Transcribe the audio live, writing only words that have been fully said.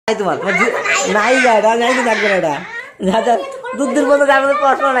তোমার নাই যায় এটা নাই তো থাকবে না এটা যা যা দূর মতো যার মধ্যে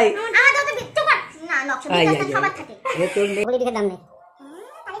প্রশ্ন নাই দাম নেই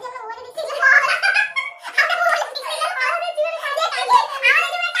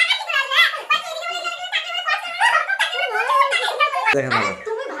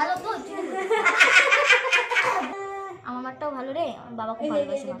আমার মারটাও ভালো রে, আমার বাবা খুব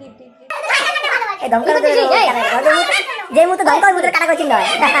ভালোবাসে। যে মতো দমকার মতো কাটা করছিল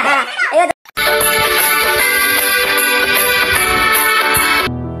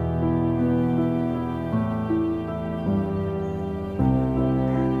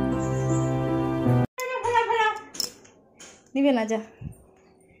নিবে না, যা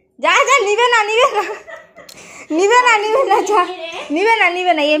যা যা, নিবে না নিবে না নিবে না নিবে না, যা নিবে না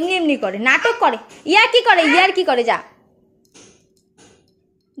নিবে না, এমনি এমনি করে নাটক করে, ইয়ার কি করে, যা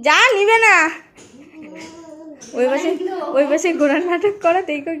যা, নিবে না। ওই পাশে ঘোড়ার নাটক করে,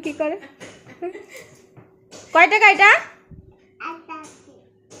 দেখো কি করে। কয় টাকা এটা?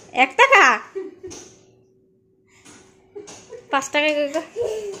 1 টাকা, 5 টাকা।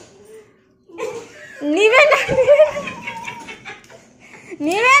 নিবে না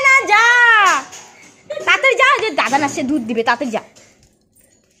নিবে না, যা তাড়াতাড়ি যা, যে দাদা না সে দুধ দিবে, তাড়াতাড়ি যা।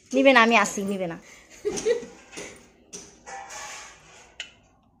 নিবে না, আমি আসি, নিবে না।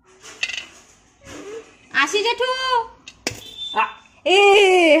 আসি জেঠু, এ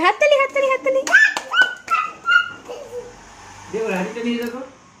হাততালি হাততালি হাততালি।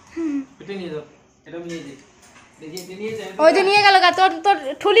 ওই যে নিয়ে গেল গা, তোর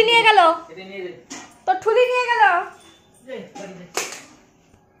ঠুলি নিয়ে গেল, তোর ঠুলি নিয়ে গেল,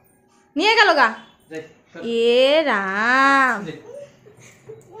 নিয়ে গেল গা। এ রাম,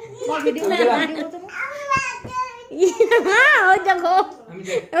 ওই দেখো,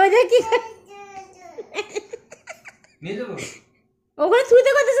 ওই দেখ কি ওখানে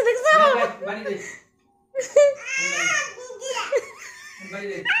থুইতে করতেছে, দেখছো?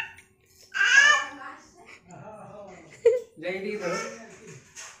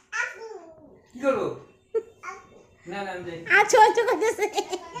 আচ্ছা আচ্ছা করতেছে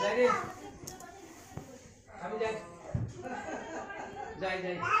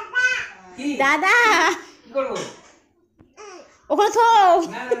দাদা, ওখানে থো।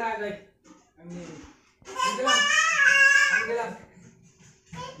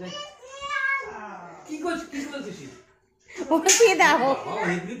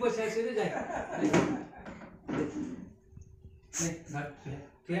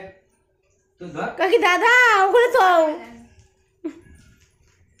 কাকি দাদা, ওখানে তো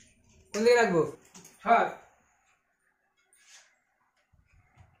রাখবো।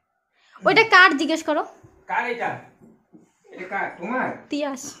 ওইটা কার জিজ্ঞেস করো, কার এটা? এটা কার? তোমার?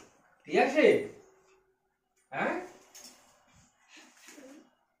 তিয়াস। তিয়াসে? হ্যাঁ,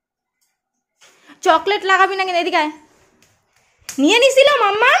 চকলেট লাগাবি না কেন? এদিকে নিয়ে নিছিল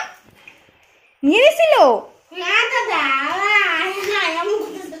মাম্মা, নিয়ে নিছিল। না দাদা, এমন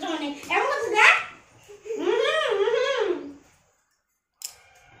করতেছে, এমন করতেছে।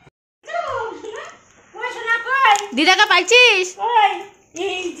 দিদাকে পাইছিস?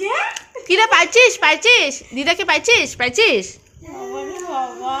 কিরা পাইছিস? পাইছিস দিদাকে? পাইছিস? পাইছিস?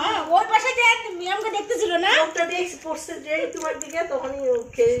 ওই পাশে যে মিয়ামকে দেখতেছিল না, ওটা দেখি পড়ছে যে তোমার দিকে, তখনই ও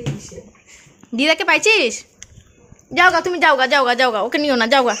খেয়ে দিয়েছে। দিদাকে পাইছিস? যাও গা, তুমি যাও গা, যাও গা, যাও গা, ওকে নিও না,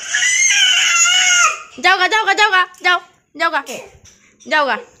 যাও গা, যাও গা, যাও গা, যাও গা, যাও, যাও গা, যাও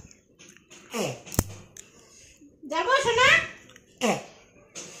গা। যাবো শোনা,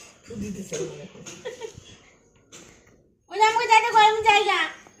 ওই আমাকে যাইতে গরম জায়গা।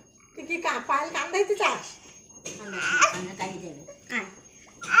 তুই কি পায়েল কান্দাইতে চাস?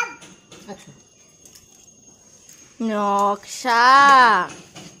 নকশা,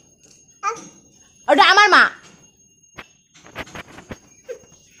 ওটা আমার মা।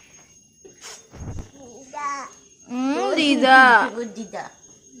 দিদা, দিদা,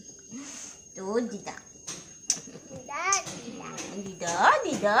 তোর দিদা, দিদা,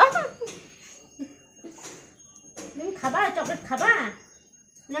 দিদা। তুমি খাবা চকলেট? খাবা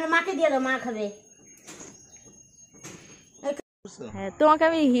না? মাকে দিয়ে দাও, মা খাবে। হ্যাঁ, তোমাকে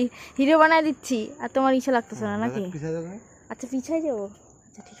আমি হিরো বানায় দিচ্ছি, আর তোমার ইচ্ছা লাগতেছে না নাকি? আচ্ছা পিছাই যাবো,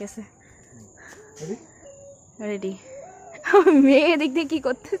 আচ্ছা ঠিক আছে, রেডি। মেয়ে দিক দিয়ে কি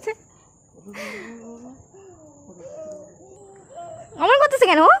করতেছে, আমার করতেছে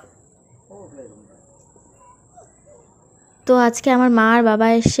কেন? তো আজকে আমার মা আর বাবা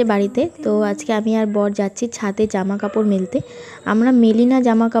এসছে বাড়িতে, তো আজকে আমি আর বর যাচ্ছি ছাদে জামা কাপড় মেলতে। আমরা মেলি না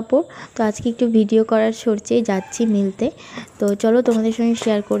জামা কাপড়, তো আজকে একটু ভিডিও করার সরচে যাচ্ছি মেলতে। তো চলো তোমাদের সঙ্গে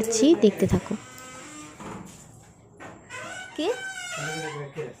শেয়ার করছি, দেখতে থাকো। কি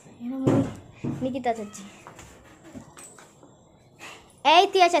নিকিতা চাচ্ছি, এই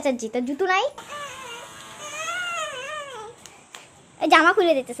তিয়া চাচাচ্ছি, তার জুতো নাই, এই জামা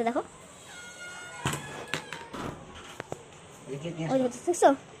খুলে দিতেছে দেখো, দেখছো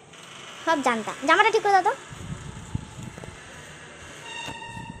সব জানতা। জামাটা ঠিক করে দাও তো।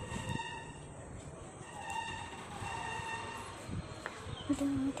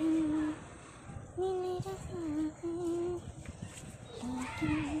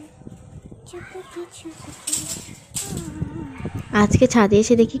 আজকে ছাদে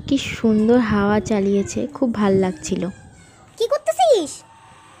এসে দেখি কি সুন্দর হাওয়া চালিয়েছে, খুব ভাল লাগছিল। কি করতেছিস?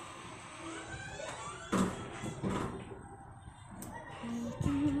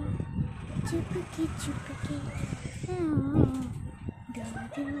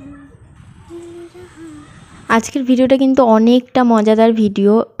 আজকের ভিডিওটা কিন্তু অনেকটা মজাদার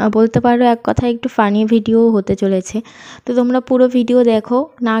ভিডিও, বলতে পারো এক কথা একটু ফানি ভিডিও হতে চলেছে। তো তোমরা পুরো ভিডিও দেখো,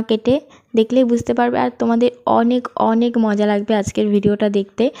 না কেটে দেখলেই বুঝতে পারবে, আর তোমাদের অনেক অনেক মজা লাগবে আজকের ভিডিওটা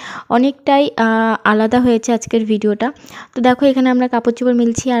দেখতে। অনেকটাই আলাদা হয়েছে আজকের ভিডিওটা। তো দেখো এখানে আমরা কাপড় চোপড়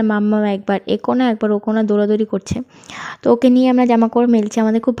মিলছি, আর মাম্মা একবার এ কোনা একবার ও কোনা দৌড়াদৌড়ি করছে। তো ওকে নিয়ে আমরা জামা কাপড় মেলছি,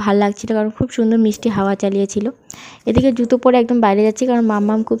 আমাদের খুব ভালো লাগছিলো কারণ খুব সুন্দর মিষ্টি হাওয়া চালিয়েছিল। এদিকে জুতো পরে একদম বাইরে যাচ্ছি কারণ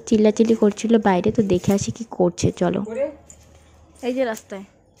মাম্মাম খুব চিল্লাচিল্লি করছিল বাইরে। তো দেখে আসি কি করছে, চলো। এই যে রাস্তায়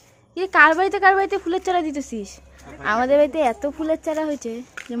কার বাড়িতে ফুলের চারা দিতেছিস? আমাদের বাড়িতে এত ফুলের চারা হয়েছে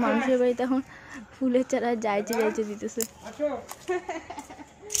যে মানুষের বাড়িতে এখন ফুলের চারা যাইছে দিতেছে।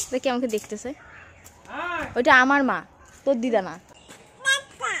 দেখি আমাকে দেখতেছে, ওইটা আমার মা, তোর দিদা না।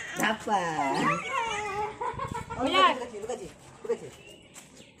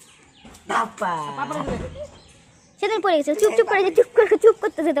 সেদিন পড়ে গেছে, চুপ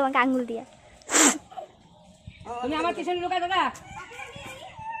করতেছে তোমাকে আঙ্গুল দিয়ে। তুমি আমার পিছনে লুকা দাদা,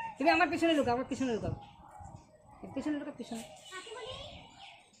 তুমি আমার পিছনে লুকা, আমার পিছনে লুকাও, পিছনে লুকা, পিছনে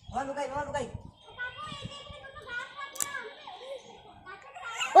লুকাই।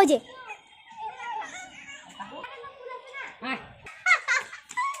 ওই যে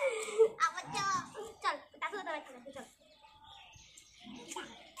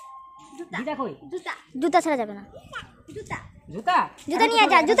জুতা ছাড়া যাবে না। জুতা নিয়ে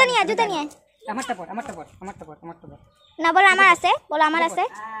যা, জুতা নিয়ে আমারটা পর। না বলো আমার আছে, বলো আমার আছে।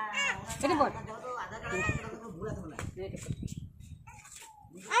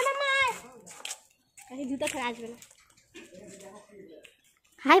 জুতা ছাড়া আসবে না।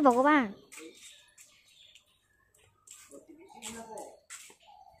 হাই ভগবান,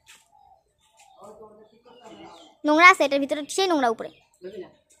 নোংরা আছে এটার ভিতরে, সেই নোংরা উপরে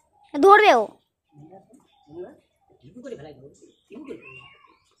ধরবে ও।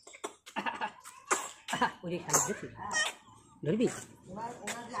 ধরবি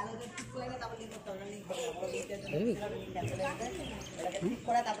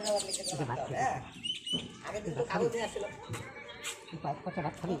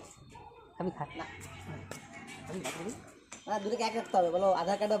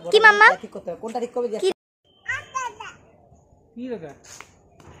কি মাম্মা ঠিক করতে হবে, কোনটা ঠিক করবে? কি দাদা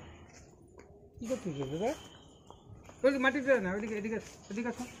কি করছিস দাদা? ওই মাটিতে না, ওইদিকে, এদিকে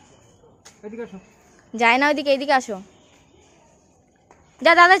আসো। যায় না ওইদিকে, এইদিকে আসো।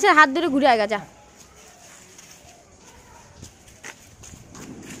 যা দাদা ছেড়ে হাত ধরে ঘুরে আগা যা।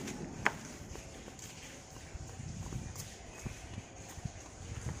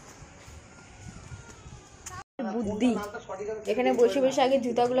 বুদ্ধি, এখানে বসে আগে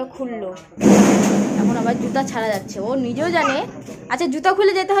জুতাগুলো খুললো, এখন আবার জুতা ছাড়া যাচ্ছে। ও নিজেও জানে। আচ্ছা জুতা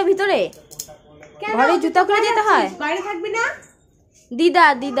খুলে যেতে হয় ভিতরে, ঘরে জুতা খুলে যেতে হয়। বাইরে থাকবি না? দিদা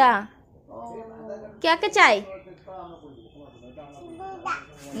কে চাই?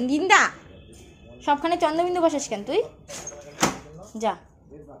 গিন্দা সবখানে চন্দ্রবিন্দু বসাস কেন তুই? যা।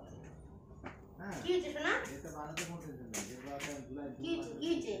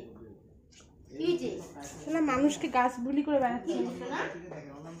 মানুষকে গাছ বুলি করে বেড়াচ্ছে।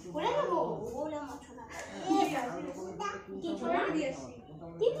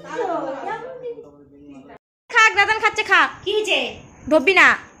 খাক দাদান খাচ্ছে, খা। কি হয়েছে? ধরবি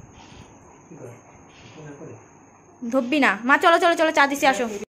না মা। চলো চা দিছি, আসো।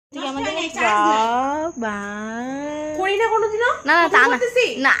 করি না কোনোদিনও। না তা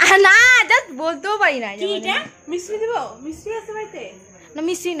না, জাস্ট বলতেও পারি না। কি এটা? মিষ্টি দিব? মিষ্টি আছে বাড়িতে? না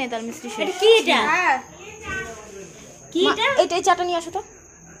মিষ্টি নেই, তার মিষ্টি শেষ। কি এটা? কি এটা? এটাই চাটা নিয়ে আসো তো।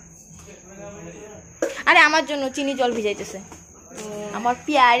 আরে আমার জন্য চিনি জল ভিজাইতেছে আমার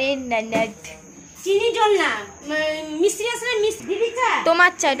প্যারে ননদ। চিনি জল না, মিষ্টি আছে না, মিষ্টি দিবি চা।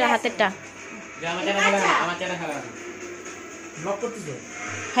 তোমার চা এটা, হাতেরটা। আমার চাটা ব্লক করতেছো?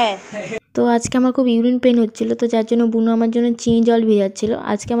 হ্যাঁ। তো আজকে আমার খুব ইউরিন পেন হচ্ছিলো, তো যার জন্য বুনু আমার জন্য চিনি জল ভেজাচ্ছিলো।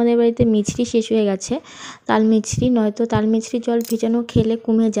 আজকে আমাদের বাড়িতে মিছরি শেষ হয়ে গেছে, তাল মিছরি, নয়তো তাল মিছরি জল ভেজানো খেলে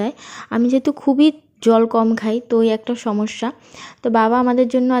কমে যায়। আমি যেহেতু খুবই জল কম খাই, তো ওই একটা সমস্যা। তো বাবা আমাদের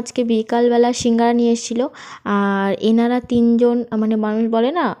জন্য আজকে বিকালবেলা সিঙ্গারা নিয়ে এসেছিলো। আর এনারা তিনজন মানে মানুষ বলে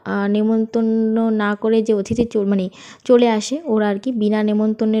না নেমন্তন্ন না করে যে অতিথি মানে চলে আসে, ওরা আর কি বিনা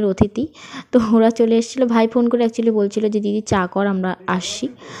নেমন্তন্নের অতিথি। তো ওরা চলে এসেছিলো, ভাই ফোন করে অ্যাকচুয়ালি বলছিলো যে দিদি চা কর, আমরা আসছি,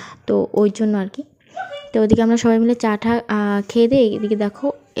 তো ওই জন্য আর কি। তো ওদিকে আমরা সবাই মিলে চাটা খেয়ে দিই। এদিকে দেখো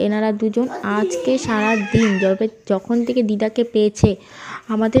এনারা দুজন আজকে সারা দিন যখন থেকে দিদাকে পেয়েছে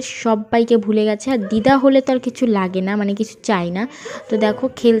আমাদের সবাইকে ভুলে গেছে। আর দিদা হলে তো আর কিছু লাগে না, মানে কিছু চাই না। তো দেখো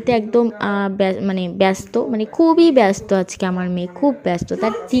খেলতে একদম মানে ব্যস্ত, মানে খুবই ব্যস্ত আজকে আমার মেয়ে, খুব ব্যস্ত।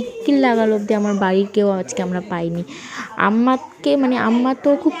 তার টিকিল লাগালো অবধি আমার বাড়ির কেউ আজকে আমরা পাইনি। আম্মাকে মানে আম্মা তো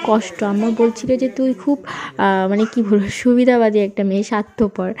খুব কষ্ট, আম্মা বলছিল যে তুই খুব মানে কি বলবো সুবিধাবাদী একটা মেয়ে,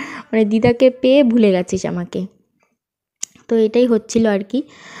 স্বার্থপর, মানে দিদাকে পেয়ে ভুলে গেছিস আমাকে। তো এটাই হচ্ছিল আর কি।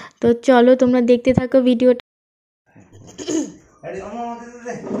 তো চলো তোমরা দেখতে থাকো ভিডিওটা।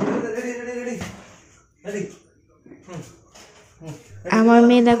 আমার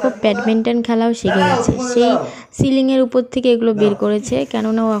মেয়ে দেখো ব্যাডমিন্টন খেলাও শিখে গেছে, সেই সিলিংয়ের উপর থেকে এগুলো বের করেছে,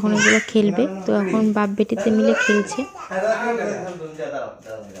 কেননা ও এখন এগুলো খেলবে। তো এখন বাপ বেটিতে মিলে খেলছে।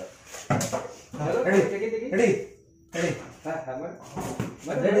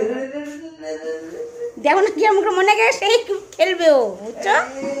 দেখো না কি আমাকে মনে গেছে সেই খেলবে ও, বুঝছো?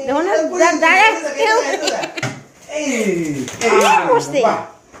 দেখো না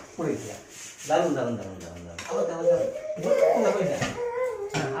দারুন দারুন দারুন দারুন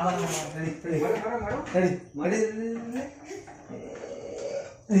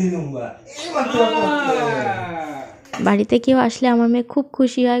বাড়িতে কেউ আসলে আমার মেয়ে খুব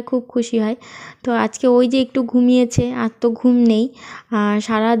খুশি হয়, খুব খুশি হয়। তো আজকে ওই যে একটু ঘুমিয়েছে, আর তো ঘুম নেই,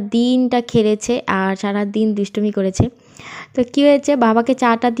 সারা দিনটা খেলেছে আর সারা দিন দুষ্টুমি করেছে। তো কী হয়েছে, বাবাকে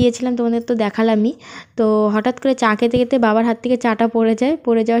চাটা দিয়েছিলাম, তোমাদের তো দেখালামই। তো হঠাৎ করে চা খেতে খেতে বাবার হাত থেকে চাটা পড়ে যায়,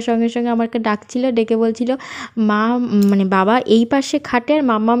 পড়ে যাওয়ার সঙ্গে সঙ্গে আমাকে ডাকছিল, ডেকে বলছিল মা, মানে বাবা এই পাশে খাটে আর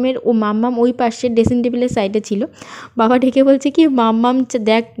মাম্মাম ওই পাশে ড্রেসিং টেবিলের সাইডে ছিল। বাবা ডেকে বলছে কি মাম্মাম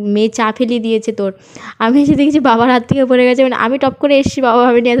দেখ মেয়ে চা ফেলিয়ে দিয়েছে তোর। আমি এসে দেখছি বাবার হাত থেকে পড়ে গেছে, মানে আমি টপ করে এসেছি, বাবা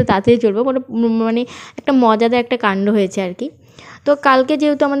ভাবেনি এত তাড়াতাড়ি চলবো, মানে একটা মজাদার একটা কাণ্ড হয়েছে আর কি। তো কালকে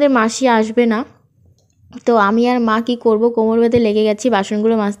যেহেতু আমাদের মাসি আসবে না, তো আমি আর মা কী করবো, কোমর বেঁধে লেগে গেছি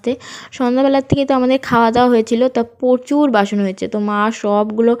বাসনগুলো মাজতে। সন্ধ্যাবেলার থেকে তো আমাদের খাওয়া দাওয়া হয়েছিল, তা প্রচুর বাসন হয়েছে। তো মা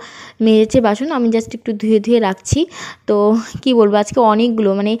সবগুলো মেজেছে বাসন, আমি জাস্ট একটু ধুয়ে ধুয়ে রাখছি। তো কি বলবো, আজকে অনেকগুলো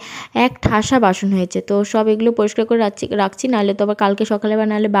মানে এক ঠাসা বাসন হয়েছে। তো সব এগুলো পরিষ্কার করে রাখছি, নাহলে তো আবার কালকে সকালে বা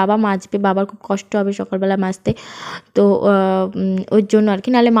নাহলে বাবা মাজবে, বাবার খুব কষ্ট হবে সকালবেলা মাজতে। তো ওই জন্য আর কি,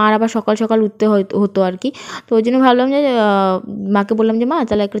 নাহলে মার আবার সকাল সকাল উঠতে হতো আর কি। তো ওই জন্য ভাবলাম যে মাকে বললাম যে মা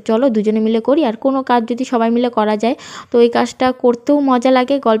তাহলে একটা চলো দুজনে মিলে করি, আর কোনো কাজ যদি সবাই মিলে করা যায় তো ওই কাজটা করতেও মজা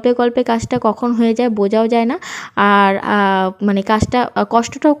লাগে, গল্পে গল্পে কাজটা কখন হয়ে যায় বোঝাও যায় না, আর মানে কাজটা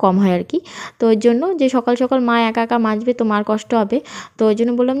কষ্টটাও কম হয় আর কি। তো ওই জন্য যে সকাল সকাল মা একা একা মাজবে তো মার কষ্ট হবে, তো ওই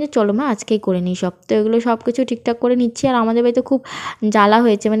জন্য বললাম যে চলো মা আজকেই করে নিই সব। তো এগুলো সব কিছু ঠিকঠাক করে নিচ্ছি। আর আমাদের বাড়িতে খুব জ্বালা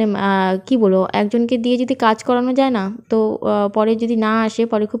হয়েছে, মানে কি বলবো, একজনকে দিয়ে যদি কাজ করানো যায় না তো পরে যদি না আসে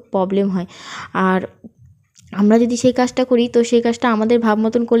পরে খুব প্রবলেম হয়। আর আমরা যদি সেই কাজটা করি তো সেই কাজটা আমাদের ভাব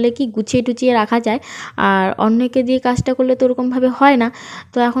মতন করলে কি গুছিয়ে টুচিয়ে রাখা যায়, আর অন্যকে দিয়ে কাজটা করলে তো ওরকমভাবে হয় না।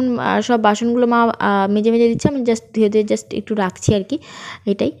 তো এখন সব বাসনগুলো মা মেজে মেজে দিচ্ছে, আমি জাস্ট ধুয়ে ধুয়ে জাস্ট একটু রাখছি আর কি,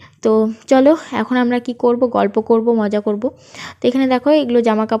 এটাই। তো চলো এখন আমরা কি করব, গল্প করব, মজা করব। তো এখানে দেখো এগুলো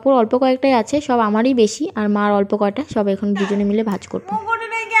জামা কাপড় অল্প কয়েকটাই আছে, সব আমারই বেশি আর মার অল্প কয়টা, সব এখন দুজনে মিলে ভাঁজ করবো।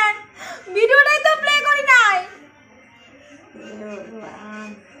 ভিডিওটাই তো প্লে করি নাই।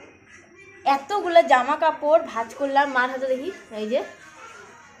 এতগুলো জামা কাপড় ভাঁজ করলাম মার হাতে, দেখি এই যে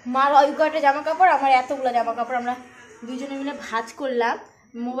মার ওই কয়টা জামা কাপড়, আমার এতগুলো জামা কাপড় আমরা দুজনে মিলে ভাঁজ করলাম।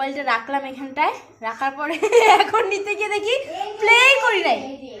 মোবাইলটা রাখলাম এখানটায়, রাখার পরে এখন নিতে গিয়ে দেখি প্লে করি নাই।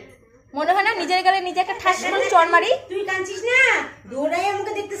 মনে হয় না নিজের গালে নিজে একটা ঠাস করে চড় মারি। তুই কাঁদছিস না, দৌড়াই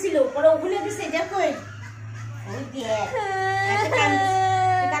আমাকে দেখতেছিল, পরে ওগুলো দিছে দেখো ওই দেখ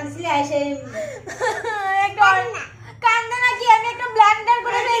কাঁদছিলি এসে একটা কান্দে নাকি, আমি একটা ব্ল্যান্ডার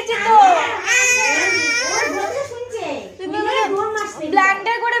করে ফেলছি। তো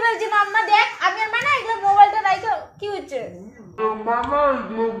ব্ল্যান্ডার করে ফেলছি মাম্মা, দেখ আমি আর মা না এগুলো মোবাইলটা রাখো কি হচ্ছে,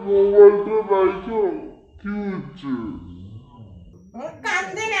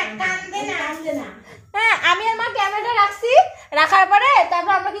 কান্দে না কান্দে না কান্দে না। হ্যাঁ আমি আর মা ক্যামেরাটা রাখছি, রাখার পরে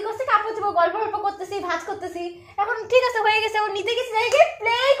তারপর আমরা কি করছি কাপড় চোপড় গল্প গল্প করতেছি, ভাঁজ করতেছি। এখন ঠিক আছে হয়ে গেছে, ও নিতে গেছি যাই গিয়ে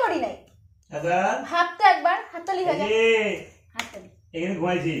প্লে করি নাই। ভাবতে একবার হাততালি হয়ে যায়, হাততালি এখানে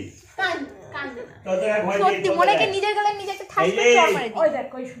ঘুমাইছি। সত্যি মনে কে নিজের গেলে নিজে একটা ঠাস করে চড় মারে দিই। ওই দেখ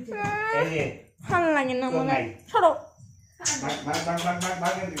কই শুতে ভালো লাগে না মনে সরো।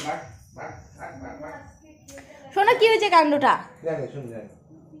 শোনো কি হয়েছে কাণ্ডটা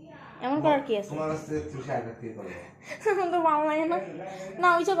এমন করার কি আছে? তো ভালো লাগে না না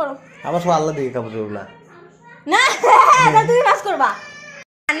ওইসব করো আমার সব আল্লাহ দিকে কাপড় ওগুলা না তুমি নাচ করবা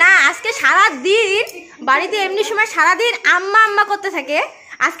না। আজকে সারা দিন বাড়িতে এমনি সময় সারা দিন আম্মা আম্মা করতে থাকে,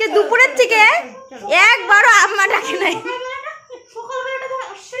 আজকে দুপুরের থেকে একবারও আম্মা ডাকে নাই।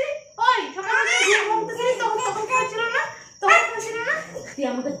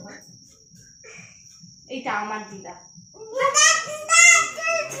 এইটা আমার দিদা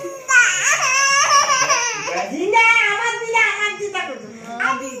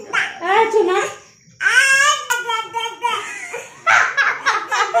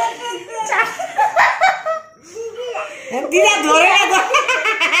দিদা ধরে না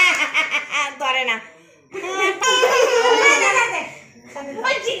ধরে না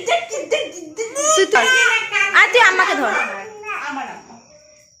আর তুই আম্মাকে ধর,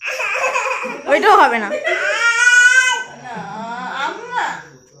 ওইটাও হবে না।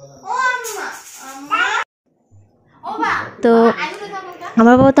 তো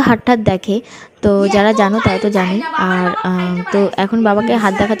আমার বাবা তো হাত ঠাত দেখে, তো যারা জানো তারা তো জানি। আর তো এখন বাবাকে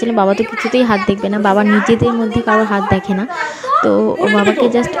হাত দেখাচ্ছিলাম, বাবা তো কিছুতেই হাত দেখবে না, বাবা নিজেদের মধ্যে কারোর হাত দেখে না। তো বাবাকে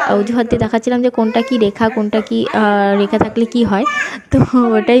জাস্ট অজুহাত দিয়ে দেখাচ্ছিলাম যে কোনটা কি রেখা, কোনটা কি রেখা থাকলে কি হয়। তো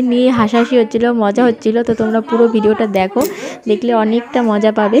ওটাই নিয়ে হাসাহাসি হচ্ছিলো, মজা হচ্ছিলো। তো তোমরা পুরো ভিডিওটা দেখো, দেখলে অনেকটা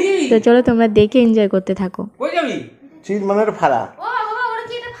মজা পাবে। তো চলো তোমরা দেখে এনজয় করতে থাকো। চিল মানে ফাড়া ও বাবা ওরা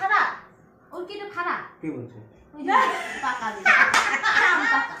কি এটা ফাড়া, ওর কি এটা ফাড়া কি বলছে পাকা দিদা আম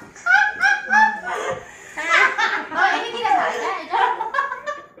পাকা ও এটা কি রেখা এটা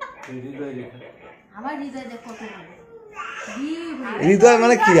আমার হৃদয় দেখো কত ভালো হৃদয়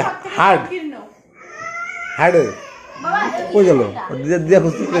মানে কি হার্ড হার্ড বাবা কই গেল দিদা দিদা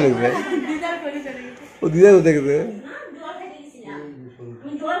খুশি করে গেছে ও দিদা কোথায় গেছে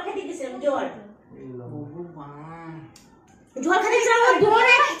জল খেতে গেছিলাম জল খেতে গেছিলাম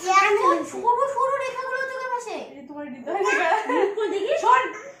দৌড়ে সরু সরু রেখাগুলো চোখের পাশে তোমার হৃদয় দেখি শোন,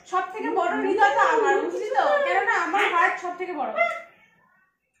 সব থেকে বড় হৃদয় তো আমার, বুঝলি তো? কেননা আমার হার্ট সব থেকে বড়।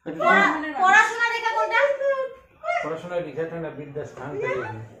 পড়াশোনা রেখা কোনটা? পড়াশোনায় লিখাটা না বিদ্যা স্থান থেকে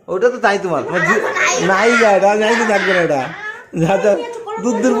ওটা তো তাই তোমার নাই যায় এটা নাই তো থাকবে না এটা যা যা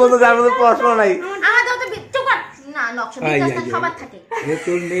দূর দূর পর্যন্ত যার মধ্যে পড়াশোনা নাই আমাদের তো চোকার না নকশা বিদ্যাস্থান সবার থাকে।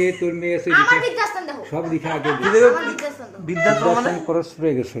 তোর মেয়ে এসে আমার বিদ্যাস্থান দেখো সব লিখা আগে আমার বিদ্যাস্থান দেখো বিদ্যার্থী মানে ক্রস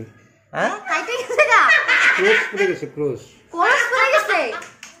পড়ে গেছে, হ্যাঁ কাইতে গেছে গা ক্রস পড়ে গেছে, ক্রস কোর্স করে গেছে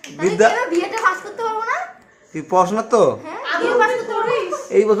বিদ্যা বিয়েটা পাস করতে পারবো না। কি পড়াশোনা তো হ্যাঁ বিয়ে পাস করতে পারবো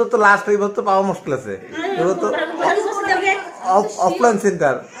এই বছর তো লাস্ট, এই বছর তো পাওয়া মুশকিল আছে। এবার তো অফলাইন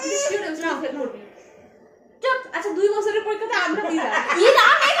সেন্টার চুপ। আচ্ছা 2 বছরের পরীক্ষাতে আমরা দিই না। ই না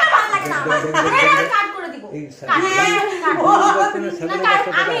এটা ভালো লাগে না এটা কাট করে দিব আমি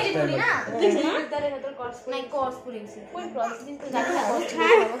এডিট করি না বিদ্যালয়ের ভেতর কোর্স নাই কোর্স করে গেছি কোন প্রসেস তো জানি না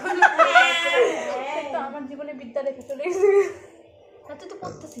তো আমার জীবনে বিদ্যা রেখে চলে গেছে। তুই তো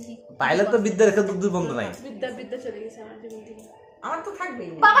পড়তেছিস পাইলে তো বিদ্যা রেখা দূর দূর বন্ধ নাই। বিদ্যা চলে গেছে আমার জীবন থেকে। আমার তো থাকবেই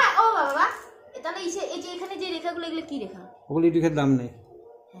বাবা ও বাবা তাহলে এই যে এখানে যে রেখাগুলো এগুলো কি রেখা? ওগুলি লিখার দাম নেই।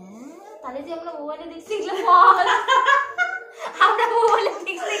 তাহলে যে আমরা মোবাইলে দেখছি এগুলো ফল আমরা মোবাইলে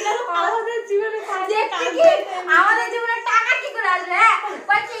দেখছি এগুলো ফল আমাদের জীবনে আমাদের জীবনে টাকা কি করে আসবে?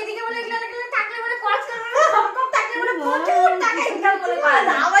 বাচ্চা এদিকে বলে এগুলো থাকলে বলে খরচ করবে না, কম থাকলে বলে প্রচুর টাকা ইনকাম করে পাওয়া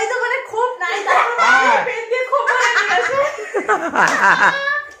যায়। আমাই তো মানে খুব নাই পেন দিয়ে খুব ভালো আছে।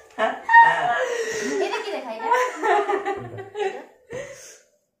 এটা কি রেখা এটা?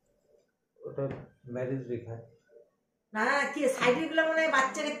 ওটা ম্যারেজ লেখা। না কি সাইডে গুলো মানে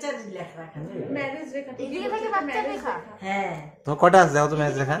বাচ্চা কাচ্চা লেখা রাখা ম্যারেজ রেখা এদিকে থেকে বাচ্চা রেখা হ্যাঁ তোমার কটা আছে দেখো তো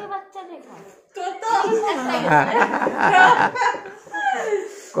ম্যাচ রেখা বাচ্চা রেখা তোর তো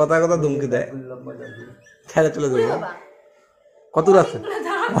কথা কথা ধুমকি দেয় ছেড়ে চলে যাবো। কত আছে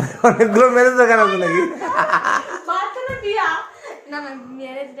অনেকগুলো ম্যারেজ রেখা আছে নাকি? বাচ্চাটা বিয়া না না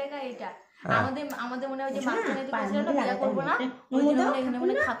ম্যারেজ রেখা এটা আমাদের আমাদের মনে হয় যে মাঝখানে যে ছিল না বিয়ে করব না ওই জন্য এখানে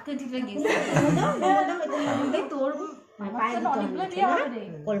মনে খাতকে ঢিলে গেছে তোর বাচ্চাটা অনেকগুলো বিয়ে হবে রে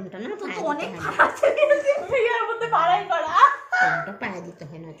কলমটা না তো অনেক আছে বিয়ার মধ্যে পাড়াই করা কলমটা পায়া দিতে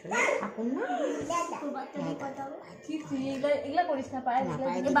হয় না চলে আপন না তোর বাচ্চা কি কথা হবে কি তুই এগুলা করিস না পায়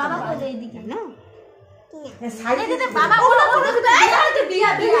বাবা কই এইদিকে না সাইডে দিতে বাবা বলো বলো তুই বিয়ে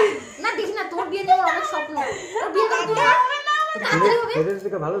বিয়ে না দেখ না তোর বিয়ে নেওয়ার অনেক স্বপ্ন তোর বিয়ে করতে হবে না তাড়াতাড়ি হবে ম্যারেজ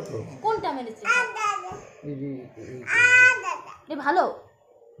লেখা ভালো তো। কোনটা ম্যারেজ এই ভালো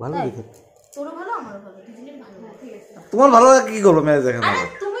ভালো লিখে তোরও ভালো আমারও ভালো দুজনের ভালো ঠিক আছে তোমার ভালো লাগে কি করবো ম্যারেজ রেখা আরে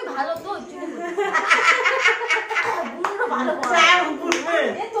তুমি ভালো তো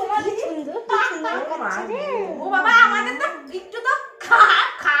ও বাবা আমাদের তো একটু তো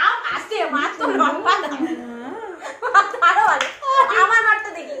খাও আসে মা তো লম্বা আরো ভালো আমার মারটা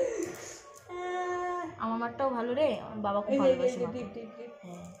দেখি আমার মারটাও ভালো রে, আমার বাবা খুব ভালোবাসে মাকে।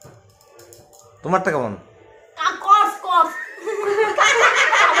 তোমারটা কেমন? কস কস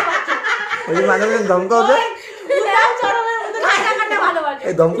ওই যে মাঝে মাঝে দমকাও যে ভালোবাসে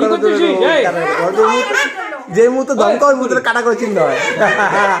এই দমকানো তো যে মুহূর্তে দমকা ওই মুহূর্তে কাটা করে চিহ্ন হয়।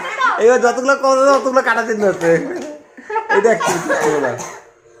 এবার যতগুলো কথা ততগুলো কাটা চিহ্ন হচ্ছে। এটা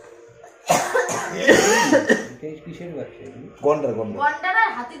কিসের বাচ্চা? গন্ডার গন্ডার গন্ডার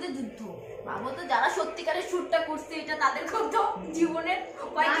আর হাতিদের যুদ্ধ। বাবা তো যারা সত্যিকারের শুটটা করছে এটা তাদের খুব তো জীবনের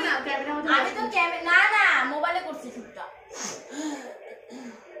আমি তো না না মোবাইলে করছি শুটটা।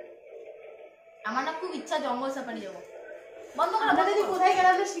 আমার না খুব ইচ্ছা জঙ্গল সাফারি যাবো। বন্ধ করো দিদি কোথায়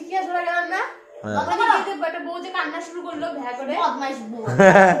গেলাম না শিখিয়া চলে গেলাম না একটা বউ যে কান্না শুরু করলো ভ্যা করে বদমাইশ বউ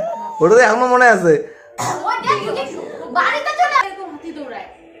ওটা তো এখনো মনে আছে। ওই দেখ বাড়িতে চলে এরকম হাতি দৌড়ায়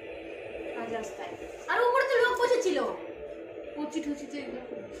আজ রাস্তায় আর উপরে তো লোক বসেছিল কচি ঠুচিতে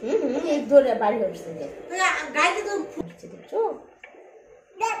ধরে বাড়ি হচ্ছে গাড়িতে তো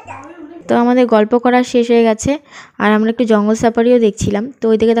তো আমাদের গল্প করা শেষ হয়ে গেছে, আর আমরা একটু জঙ্গল সাফারিও দেখছিলাম। তো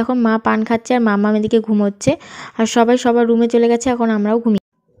ওইদিকে দেখো মা পান খাচ্ছে আর মাম্মা এদিকে ঘুমোচ্ছে, আর সবাই সবার রুমে চলে গেছে, এখন আমরাও ঘুমিয়ে।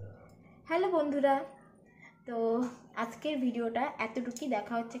 হ্যালো বন্ধুরা, তো আজকের ভিডিওটা এতটুকুই,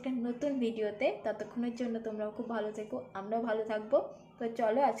 দেখা হচ্ছে একটা নতুন ভিডিওতে। ততক্ষণের জন্য তোমরাও খুব ভালো থেকো, আমরাও ভালো থাকবো। তো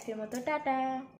চলো আজকের মতো টাটা।